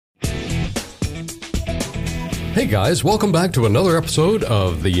Hey guys, welcome back to another episode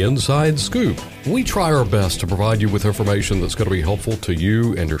of The Inside Scoop. We try our best to provide you with information that's going to be helpful to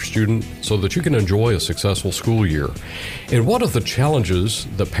you and your student so that you can enjoy a successful school year. And one of the challenges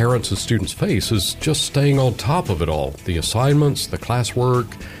that parents and students face is just staying on top of it all. The assignments, the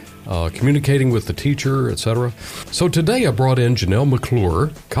classwork, communicating with the teacher, etc. So today I brought in Janelle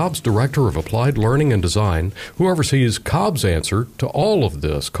McClure, Cobb's Director of Applied Learning and Design, who oversees Cobb's answer to all of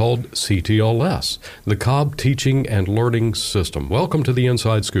this called CTLS, the Cobb Teaching and Learning System. Welcome to the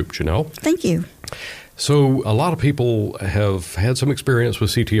Inside Scoop, Janelle. Thank you. So a lot of people have had some experience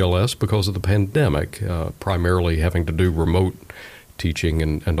with CTLS because of the pandemic, primarily having to do remote teaching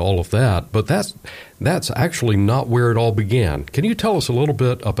and all of that, but that's actually not where it all began. Can you tell us a little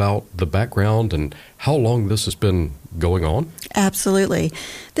bit about the background and how long this has been going on? Absolutely.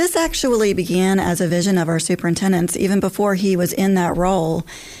 This actually began as a vision of our superintendent's even before he was in that role.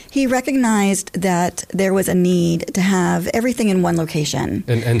 He recognized that there was a need to have everything in one location.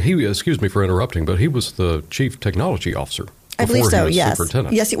 And he, excuse me for interrupting, but he was the Chief Technology Officer. I believe so, yes.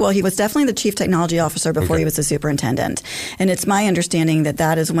 Yes, well, he was definitely the Chief Technology Officer before he was the superintendent. And it's my understanding that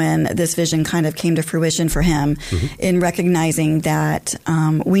that is when this vision kind of came to fruition for him in recognizing that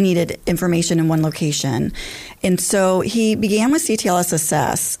we needed information in one location. And so he began with CTLS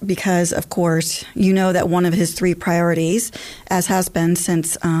Assess because, of course, you know that one of his three priorities, as has been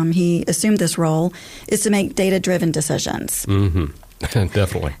since he assumed this role, is to make data-driven decisions. Mm-hmm.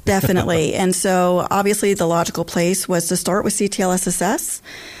 Definitely. And so obviously the logical place was to start with CTLS Assess.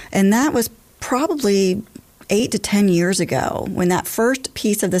 And that was probably 8 to 10 years ago when that first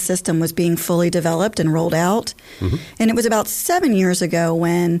piece of the system was being fully developed and rolled out. And it was about 7 years ago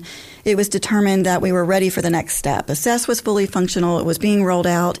when it was determined that we were ready for the next step. Assess was fully functional. It was being rolled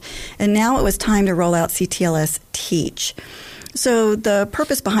out. And now it was time to roll out CTLS Teach. So the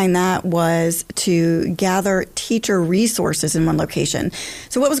purpose behind that was to gather teacher resources in one location.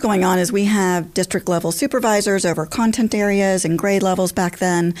 So what was going on is we have district level supervisors over content areas and grade levels back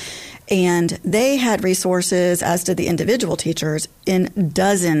then, and they had resources, as did the individual teachers, in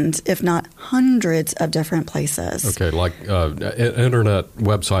dozens, if not hundreds of different places. Okay, like internet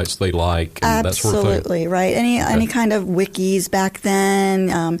websites they like and that sort of thing? Absolutely, right. Any kind of wikis back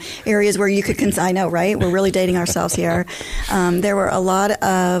then, areas where you could, I know, right? We're really dating ourselves here. There were a lot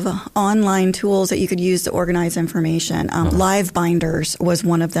of online tools that you could use to organize information. Live binders was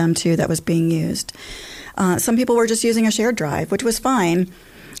one of them, too, that was being used. Some people were just using a shared drive, which was fine.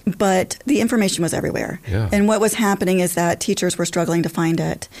 But the information was everywhere. Yeah. And what was happening is that teachers were struggling to find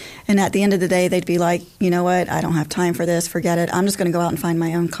it. And at the end of the day, they'd be like, you know what, I don't have time for this, forget it. I'm just going to go out and find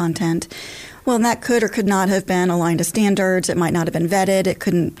my own content. Well, and that could or could not have been aligned to standards. It might not have been vetted. It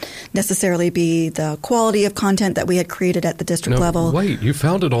couldn't necessarily be the quality of content that we had created at the district level. Wait, you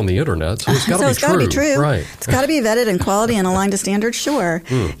found it on the internet, so it's got to be true. So it's got to be true. Right. It's got to be vetted and quality and aligned to standards, sure.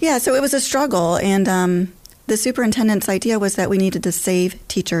 Yeah, so it was a struggle. And the superintendent's idea was that we needed to save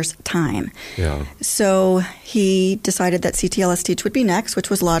teachers time. Yeah. So he decided that CTLS Teach would be next, which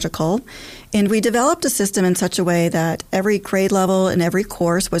was logical. And we developed a system in such a way that every grade level and every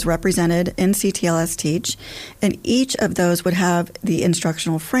course was represented in CTLS Teach. And each of those would have the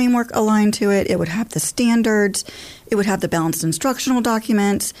instructional framework aligned to it. It would have the standards. It would have the balanced instructional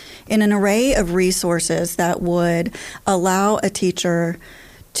documents and an array of resources that would allow a teacher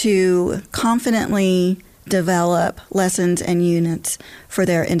to confidently develop lessons and units for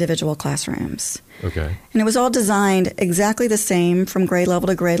their individual classrooms. Okay. And it was all designed exactly the same from grade level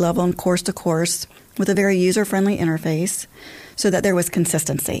to grade level and course to course with a very user-friendly interface so that there was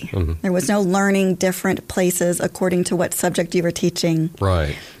consistency. There was no learning different places according to what subject you were teaching.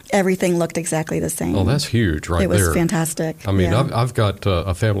 Right. Everything looked exactly the same. Oh, that's huge right there. It was fantastic. I mean, I've got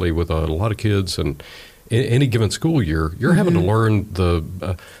a family with a lot of kids, and in any given school year, you're having to learn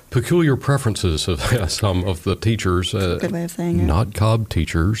the peculiar preferences of some of the teachers. Good way of saying it. Not Cobb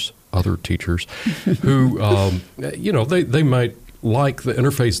teachers, other teachers, who, they might like the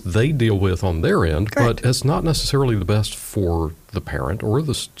interface they deal with on their end, Correct. but it's not necessarily the best for the parent or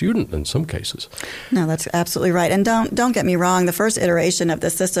the student in some cases. No, that's absolutely right. And don't get me wrong, the first iteration of the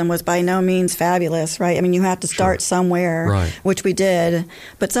system was by no means fabulous, right? I mean, you have to start somewhere, right, which we did.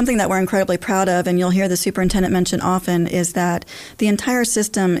 But something that we're incredibly proud of, and you'll hear the superintendent mention often, is that the entire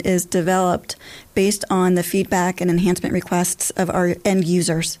system is developed based on the feedback and enhancement requests of our end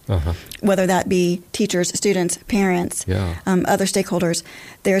users, whether that be teachers, students, parents, other stakeholders.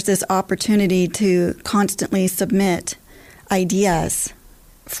 There's this opportunity to constantly submit ideas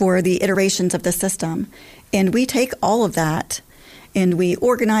for the iterations of the system. And we take all of that And we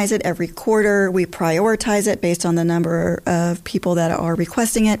organize it every quarter. We prioritize it based on the number of people that are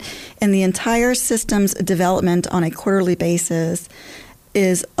requesting it. And the entire system's development on a quarterly basis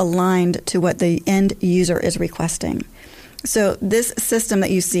is aligned to what the end user is requesting. So this system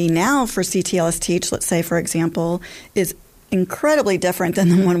that you see now for CTLS Teach, let's say, for example, is incredibly different than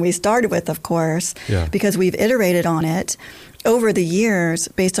the one we started with, of course, because we've iterated on it over the years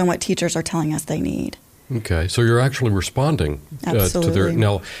based on what teachers are telling us they need. Okay, so you're actually responding to their.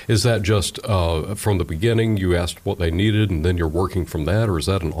 Now, is that just from the beginning you asked what they needed and then you're working from that, or is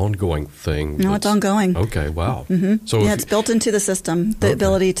that an ongoing thing? No, it's ongoing. Okay, wow. Mm-hmm. So it's built into the system, the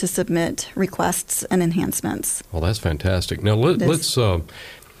ability to submit requests and enhancements. Well, that's fantastic. Now, let's.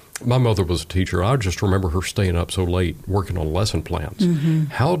 My mother was a teacher. I just remember her staying up so late working on lesson plans. Mm-hmm.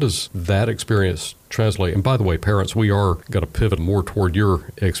 How does that experience translate? And by the way, parents, we are going to pivot more toward your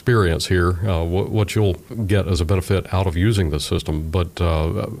experience here, what you'll get as a benefit out of using the system. But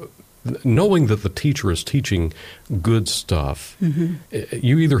knowing that the teacher is teaching good stuff, mm-hmm.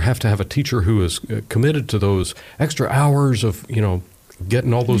 you either have to have a teacher who is committed to those extra hours of,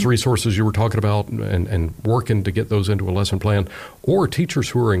 getting all those resources you were talking about and working to get those into a lesson plan, or teachers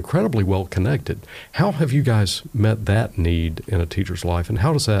who are incredibly well connected. How have you guys met that need in a teacher's life, and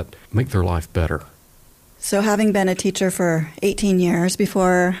how does that make their life better? So having been a teacher for 18 years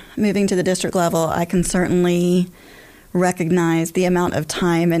before moving to the district level, I can certainly recognize the amount of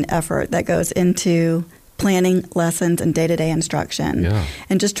time and effort that goes into planning lessons and day-to-day instruction. Yeah.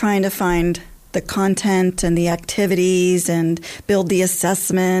 And just trying to find the content and the activities and build the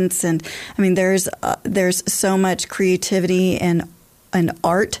assessments. And I mean, there's so much creativity and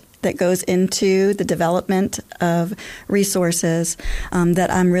art that goes into the development of resources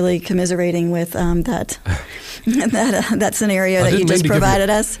that I'm really commiserating with that scenario that you just provided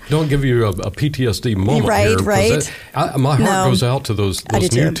us. Don't give you a PTSD moment right, here. Right. My heart goes out to those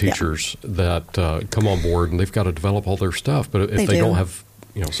new teachers that come on board and they've got to develop all their stuff. But if they don't have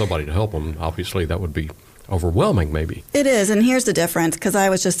somebody to help them, obviously that would be overwhelming maybe. It is, and here's the difference, because I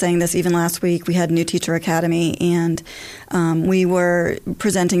was just saying this even last week. We had New Teacher Academy, and we were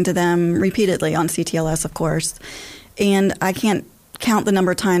presenting to them repeatedly on CTLS, of course, and I can't count the number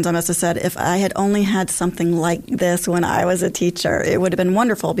of times I must have said, if I had only had something like this when I was a teacher, it would have been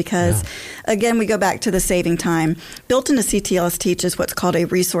wonderful because, again, we go back to the saving time. Built into CTLS Teach is what's called a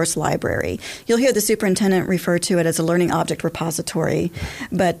resource library. You'll hear the superintendent refer to it as a learning object repository.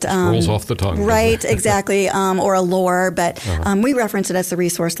 But rolls off the tongue. Right, exactly, or a lore. But we reference it as the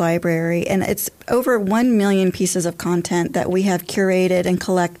resource library. And it's over 1 million pieces of content that we have curated and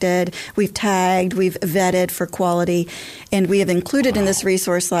collected. We've tagged, we've vetted for quality, and we have included in this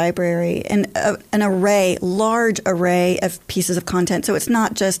resource library an large array of pieces of content. So it's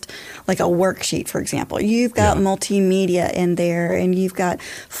not just like a worksheet, for example. You've got multimedia in there, and you've got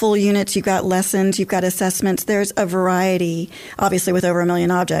full units, you've got lessons, you've got assessments. There's a variety, obviously with over 1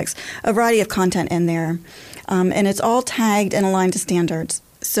 million objects, a variety of content in there. And it's all tagged and aligned to standards.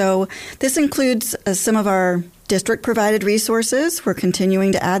 So this includes some of our district-provided resources. We're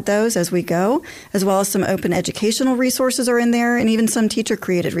continuing to add those as we go, as well as some open educational resources are in there, and even some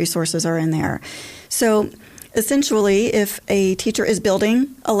teacher-created resources are in there. So essentially, if a teacher is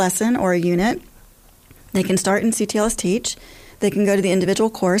building a lesson or a unit, they can start in CTLS Teach. They can go to the individual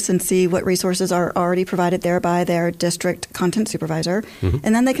course and see what resources are already provided there by their district content supervisor,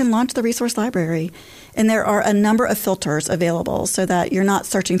 and then they can launch the resource library. And there are a number of filters available so that you're not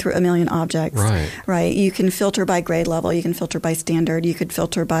searching through 1 million objects. Right. You can filter by grade level. You can filter by standard. You could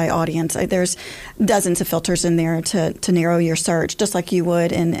filter by audience. There's dozens of filters in there to narrow your search, just like you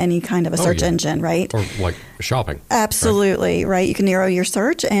would in any kind of a search engine, right? Or like shopping. Absolutely, right? You can narrow your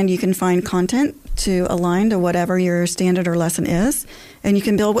search, and you can find content to align to whatever your standard or lesson is, and you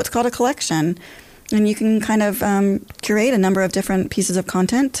can build what's called a collection. And you can kind of curate a number of different pieces of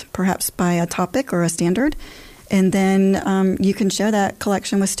content, perhaps by a topic or a standard, and then you can share that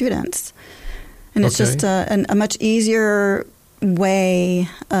collection with students. And it's just a much easier way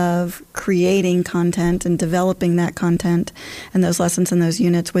of creating content and developing that content and those lessons and those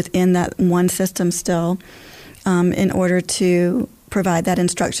units within that one system still in order to provide that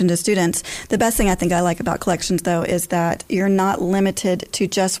instruction to students. The best thing I think I like about collections, though, is that you're not limited to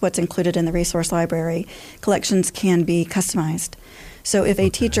just what's included in the resource library. Collections can be customized. So if a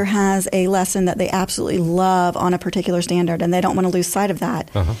teacher has a lesson that they absolutely love on a particular standard and they don't want to lose sight of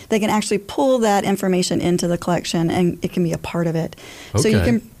that, they can actually pull that information into the collection, and it can be a part of it. So you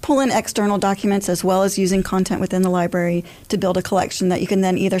can pull in external documents as well as using content within the library to build a collection that you can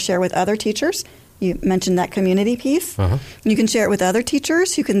then either share with other teachers You mentioned that community piece. Uh-huh. You can share it with other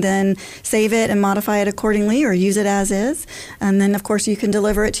teachers. You can then save it and modify it accordingly or use it as is. And then, of course, you can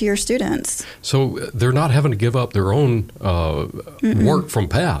deliver it to your students. So they're not having to give up their own work from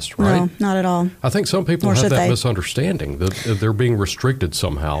past, right? No, not at all. I think some people have that misunderstanding that they're being restricted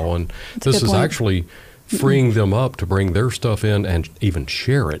somehow. And this is actually freeing them up to bring their stuff in and even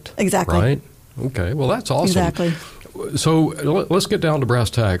share it. Exactly. Right? Okay. Well, that's awesome. Exactly. So let's get down to brass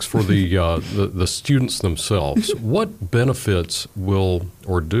tacks for the students themselves. What benefits will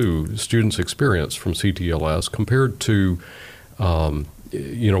or do students experience from CTLS compared to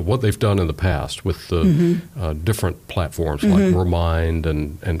what they've done in the past with the different platforms like Remind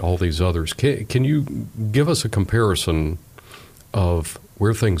and all these others? Can you give us a comparison of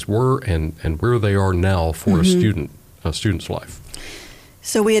where things were and where they are now for a student's life?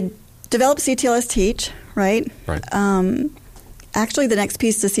 So we had developed CTLS Teach. Right. Actually, the next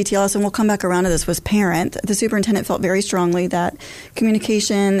piece to CTLS, and we'll come back around to this, was parent. The superintendent felt very strongly that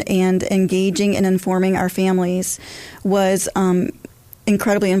communication and engaging and informing our families was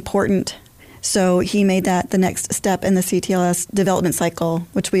incredibly important. So he made that the next step in the CTLS development cycle,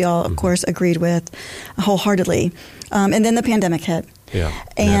 which we all, of course, agreed with wholeheartedly. And then the pandemic hit. Yeah.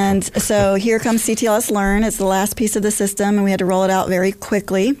 And so here comes CTLS Learn. It's the last piece of the system, and we had to roll it out very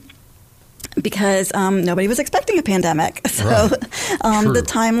quickly, because nobody was expecting a pandemic. So the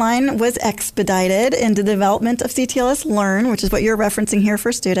timeline was expedited in the development of CTLS Learn, which is what you're referencing here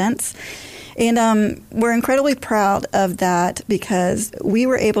for students. And we're incredibly proud of that because we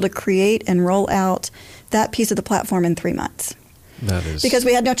were able to create and roll out that piece of the platform in 3 months. That is because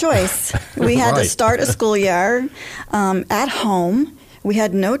we had no choice. We had to start a school year at home. We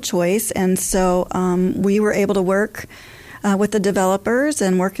had no choice. And so we were able to work with the developers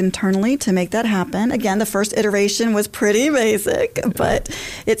and work internally to make that happen. Again, the first iteration was pretty basic, but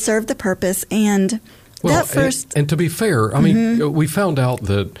it served the purpose. And that first... And to be fair, I mean, we found out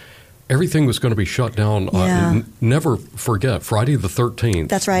that everything was going to be shut down. Never forget, Friday the 13th.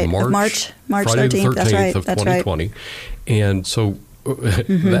 That's right. March Friday 13th. The 13th That's right. of 2020. Right. And so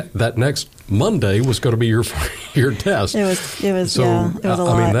that next Monday was going to be your test. It was a lot.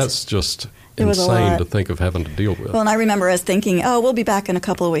 I mean, that's just... insane to think of having to deal with. Well, and I remember us thinking, we'll be back in a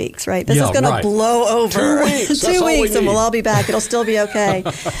couple of weeks, right? This is going to blow over. 2 weeks. 2 weeks, and we'll all be back. It'll still be okay.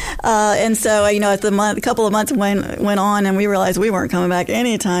 And so, as a couple of months went on, and we realized we weren't coming back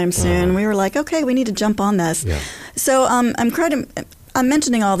anytime soon, we were like, okay, we need to jump on this. Yeah. So I'm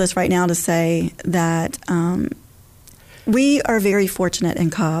mentioning all this right now to say that we are very fortunate in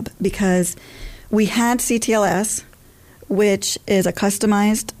Cobb because we had CTLS, which is a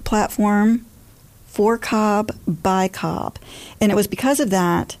customized platform for Cobb by Cobb. And it was because of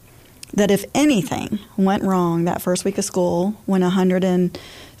that if anything went wrong that first week of school when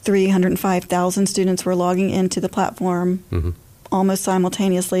 105,000 students were logging into the platform almost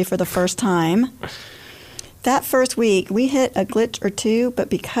simultaneously for the first time, that first week we hit a glitch or two, but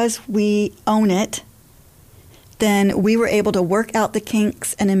because we own it, then we were able to work out the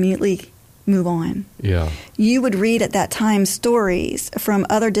kinks and immediately move on. Yeah. You would read at that time stories from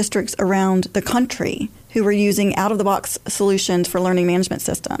other districts around the country who were using out-of-the-box solutions for learning management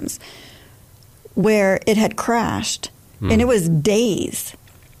systems where it had crashed, and it was days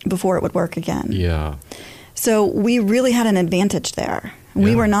before it would work again. Yeah. So we really had an advantage there. Yeah.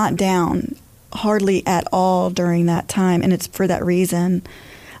 We were not down hardly at all during that time, and it's for that reason.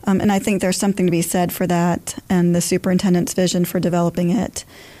 And I think there's something to be said for that and the superintendent's vision for developing it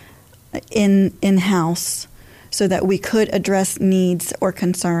in-house so that we could address needs or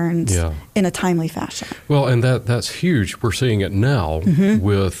concerns in a timely fashion. Well, and that's huge. We're seeing it now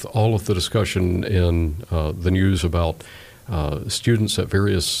with all of the discussion in the news about students at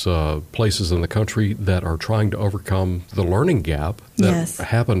various places in the country that are trying to overcome the learning gap that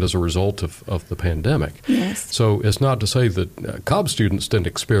happened as a result of the pandemic. Yes. So it's not to say that Cobb students didn't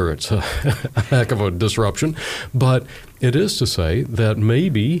experience a heck of a disruption, but it is to say that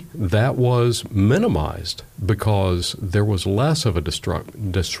maybe that was minimized because there was less of a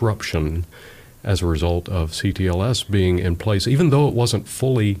disruption as a result of CTLS being in place, even though it wasn't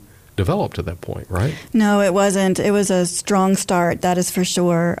fully developed at that point, right? No, it wasn't. It was a strong start, that is for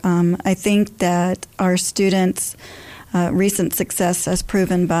sure. I think that our students' recent success, as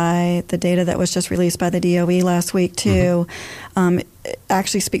proven by the data that was just released by the DOE last week, too,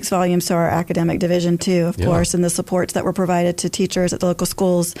 actually speaks volumes to our academic division, too, of course, and the supports that were provided to teachers at the local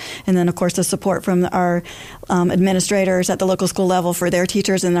schools, and then, of course, the support from our administrators at the local school level for their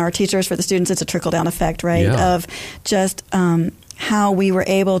teachers and our teachers for the students. It's a trickle-down effect, right, of just how we were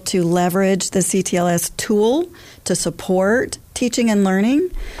able to leverage the CTLS tool to support teaching and learning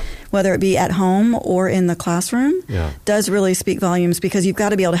whether it be at home or in the classroom, does really speak volumes, because you've got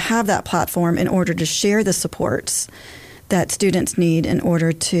to be able to have that platform in order to share the supports that students need in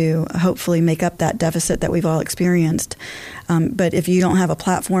order to hopefully make up that deficit that we've all experienced. But if you don't have a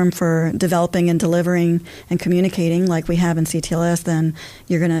platform for developing and delivering and communicating like we have in CTLS, then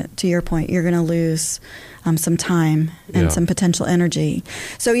you're going to your point, you're going to lose some time and some potential energy.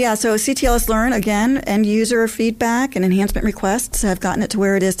 So CTLS Learn, again, end user feedback and enhancement requests have gotten it to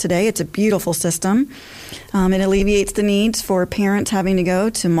where it is today. It's a beautiful system. It alleviates the needs for parents having to go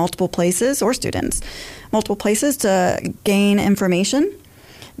to multiple places, or students, multiple places to gain information,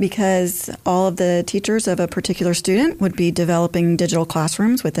 because all of the teachers of a particular student would be developing digital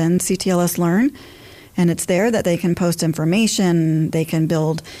classrooms within CTLS Learn. And it's there that they can post information, they can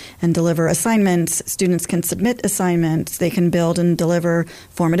build and deliver assignments, students can submit assignments, they can build and deliver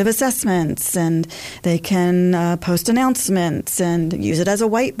formative assessments, and they can post announcements and use it as a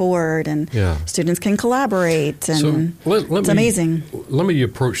whiteboard, and students can collaborate. And it's amazing. Let me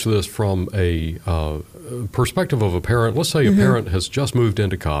approach this from a perspective of a parent. Let's say a parent has just moved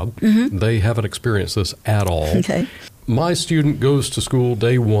into Cobb. They haven't experienced this at all. Okay. My student goes to school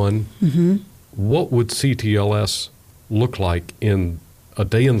day one. What would CTLS look like in a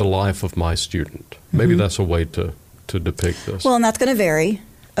day in the life of my student? Maybe that's a way to depict this. Well, and that's going to vary,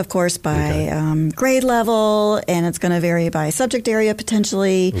 of course, by grade level, and it's going to vary by subject area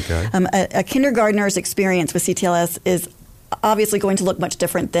potentially. A kindergartner's experience with CTLS is obviously going to look much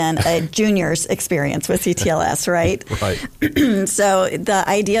different than a junior's experience with CTLS, right? Right. So the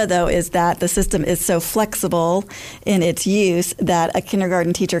idea, though, is that the system is so flexible in its use that a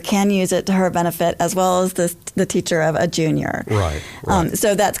kindergarten teacher can use it to her benefit as well as the teacher of a junior. Right.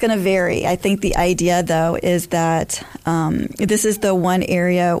 So that's going to vary. I think the idea, though, is that this is the one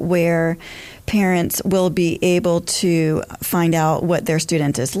area where parents will be able to find out what their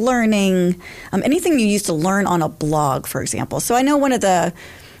student is learning. Anything you used to learn on a blog, for example. So I know one of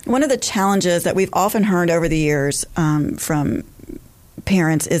the challenges that we've often heard over the years from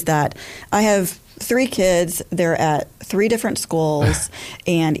parents is that I have 3 kids, they're at 3 different schools,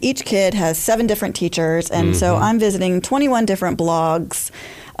 and each kid has 7 different teachers, and so I'm visiting 21 different blogs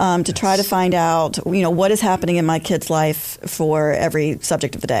to try to find out, what is happening in my kid's life for every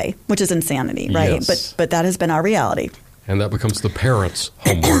subject of the day, which is insanity, right? Yes. But that has been our reality. And that becomes the parents'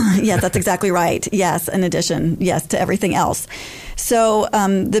 homework. Yes, that's exactly right. Yes, in addition, to everything else. So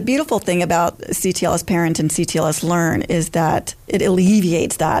the beautiful thing about CTLS Parent and CTLS Learn is that it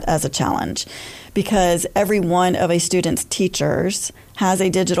alleviates that as a challenge, because every one of a student's teachers has a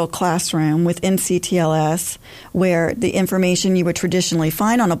digital classroom within CTLS where the information you would traditionally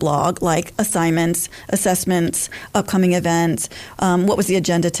find on a blog, like assignments, assessments, upcoming events, what was the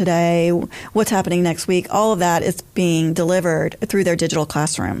agenda today, what's happening next week, all of that is being delivered through their digital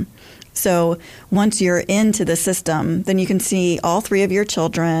classroom. So once you're into the system, then you can see all 3 of your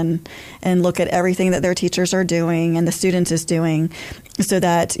children and look at everything that their teachers are doing and the students is doing, so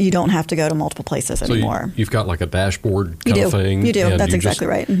that you don't have to go to multiple places anymore. So you've got like a dashboard kind of thing. You do. That's exactly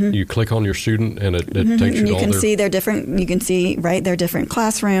right. You click on your student and it takes you to all You can see their different. You can see their different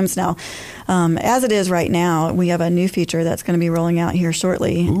classrooms. Now, as it is right now, we have a new feature that's going to be rolling out here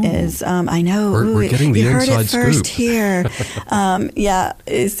shortly. Is I know we're getting the you heard inside it first scoop here.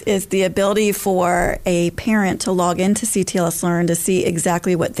 Is the ability for a parent to log into CTLS Learn to see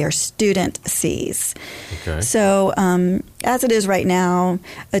exactly what their student sees. Okay. So as it is right now,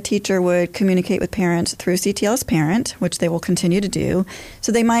 a teacher would communicate with parents through CTLS Parent, which they will continue to do.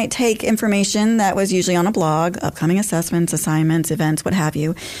 So they might take information that was usually on a blog, upcoming assessments, assignments, events, what have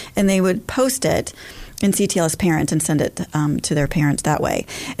you, and they would post it in CTLS Parent and send it to their parents that way.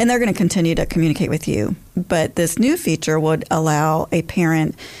 And they're going to continue to communicate with you. But this new feature would allow a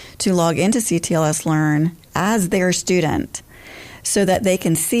parent to log into CTLS Learn as their student, so that they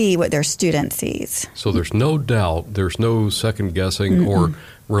can see what their student sees. So there's no doubt, there's no second guessing or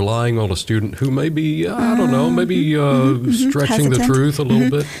relying on a student who may be, stretching the truth a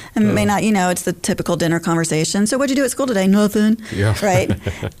little bit. And may not, it's the typical dinner conversation. So what'd you do at school today? Nothing. Yeah. Right?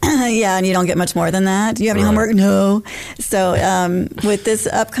 And you don't get much more than that. Do you have any homework? No. So with this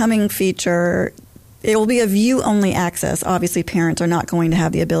upcoming feature, it will be a view-only access. Obviously, parents are not going to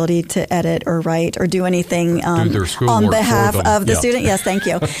have the ability to edit or write or do anything on behalf of the student. Yes, thank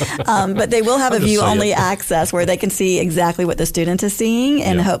you. But they will have a view-only access where they can see exactly what the student is seeing,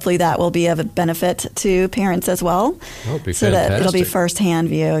 and hopefully that will be of a benefit to parents as well. That would be so fantastic. that it'll be first-hand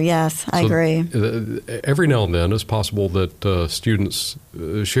view. Yes, I agree. Every now and then it's possible that students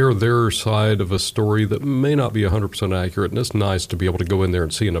share their side of a story that may not be 100% accurate, and it's nice to be able to go in there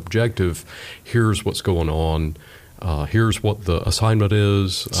and see an objective, here's what's going on. Here's what the assignment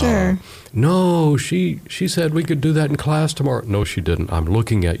is. Sure. No, she said we could do that in class tomorrow. No, she didn't. I'm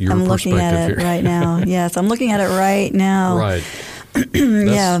looking at your perspective here. I'm looking at it right now. Yes, I'm looking at it right now. Right.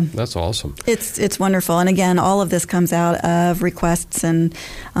 That's awesome. It's wonderful. And again, all of this comes out of requests and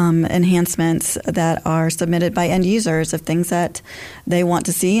enhancements that are submitted by end users of things that they want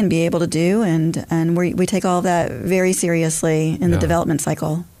to see and be able to do. And we take all of that very seriously in the development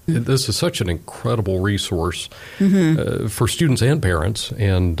cycle. This is such an incredible resource for students and parents.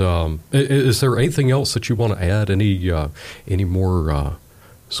 And is there anything else that you want to add? Any more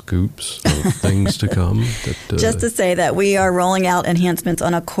scoops of things to come? Just to say that we are rolling out enhancements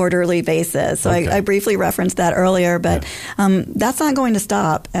on a quarterly basis. So I briefly referenced that earlier, but that's not going to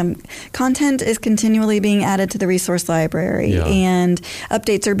stop. Content is continually being added to the resource library, and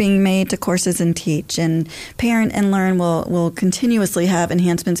updates are being made to courses in Teach. And Parent and Learn will continuously have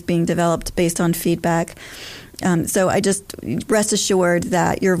enhancements being developed based on feedback. So I just rest assured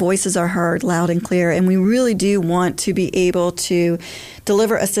that your voices are heard loud and clear, and we really do want to be able to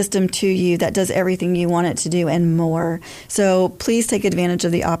deliver a system to you that does everything you want it to do and more. So please take advantage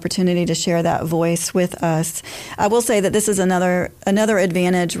of the opportunity to share that voice with us. I will say that this is another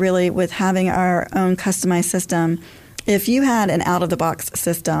advantage really with having our own customized system. If you had an out-of-the-box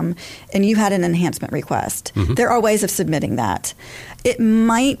system and you had an enhancement request, there are ways of submitting that. It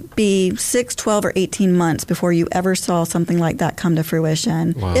might be 6, 12, or 18 months before you ever saw something like that come to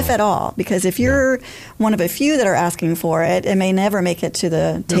fruition, if at all. Because if you're one of a few that are asking for it, it may never make it to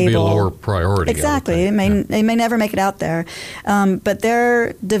the table. It'll be a lower priority. Exactly. It may never make it out there. But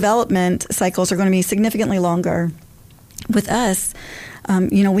their development cycles are going to be significantly longer. With us,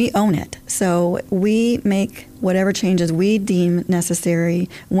 we own it. So we make whatever changes we deem necessary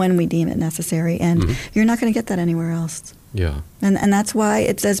when we deem it necessary. And you're not going to get that anywhere else. Yeah. And that's why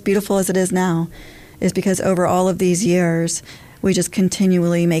it's as beautiful as it is now, is because over all of these years, we just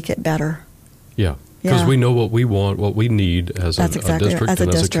continually make it better. Yeah. Because we know what we want, what we need as a district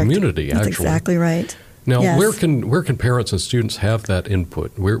and as a community, That's exactly right. Now, where can parents and students have that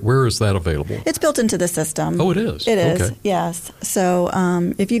input? Where is that available? It's built into the system. Oh, it is? It is, yes. So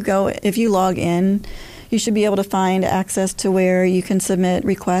if you log in, you should be able to find access to where you can submit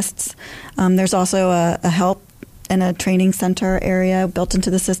requests. There's also a help and a training center area built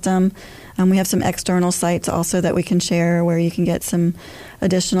into the system. We have some external sites also that we can share where you can get some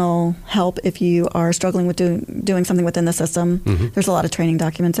additional help if you are struggling with doing something within the system. There's a lot of training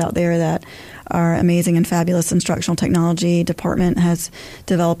documents out there that our amazing and fabulous instructional technology department has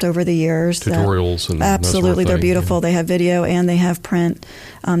developed over the years. Tutorials and absolutely, that sort of they're thing. beautiful. They have video and they have print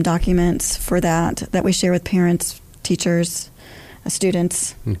documents for that we share with parents, teachers,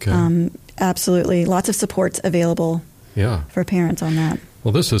 students. Okay. Absolutely, lots of supports available. For parents on that.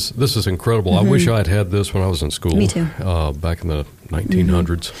 Well, this is incredible. I wish I'd had this when I was in school. Me too. Back in the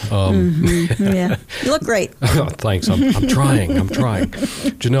 1900s. Yeah, you look great. Thanks. I'm trying.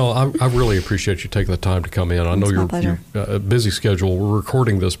 Janelle, I really appreciate you taking the time to come in. I know you're a busy schedule. We're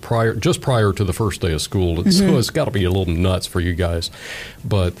recording this just prior to the first day of school, so it's got to be a little nuts for you guys.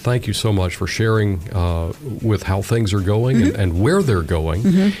 But thank you so much for sharing with how things are going and where they're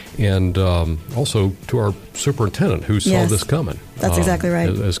going, and also to our superintendent who saw this coming. That's exactly right.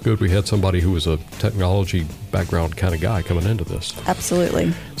 It's good we had somebody who was a technology background kind of guy coming into this.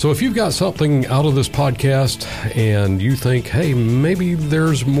 Absolutely. So if you've got something out of this podcast and you think, hey, maybe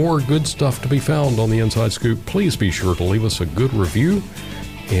there's more good stuff to be found on the Inside Scoop, please be sure to leave us a good review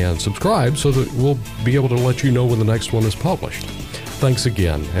and subscribe so that we'll be able to let you know when the next one is published. Thanks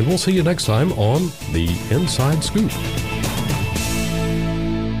again, and we'll see you next time on the Inside Scoop.